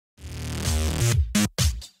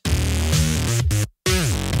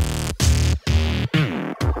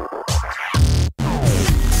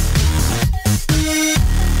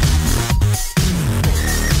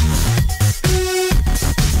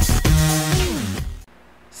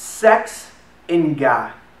Sex and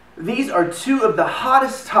God. These are two of the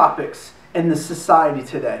hottest topics in the society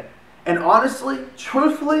today. And honestly,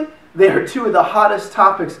 truthfully, they are two of the hottest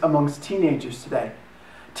topics amongst teenagers today.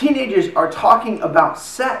 Teenagers are talking about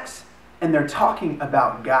sex and they're talking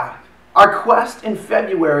about God. Our quest in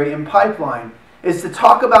February in Pipeline is to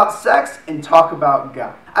talk about sex and talk about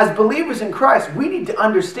God. As believers in Christ, we need to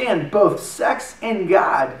understand both sex and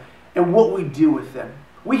God and what we do with them.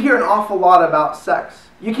 We hear an awful lot about sex.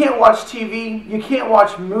 You can't watch TV, you can't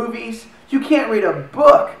watch movies, you can't read a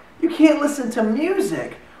book, you can't listen to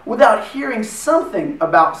music without hearing something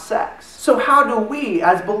about sex. So how do we,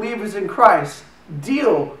 as believers in Christ,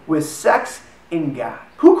 deal with sex and God?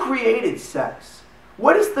 Who created sex?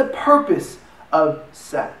 What is the purpose of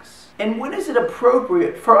sex? And when is it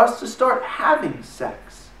appropriate for us to start having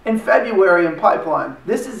sex? In February in Pipeline,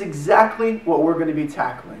 this is exactly what we're going to be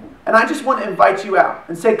tackling. And I just want to invite you out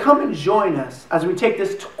and say, come and join us as we take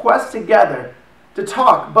this quest together to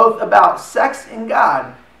talk both about sex and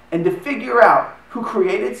God and to figure out who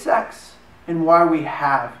created sex and why we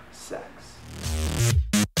have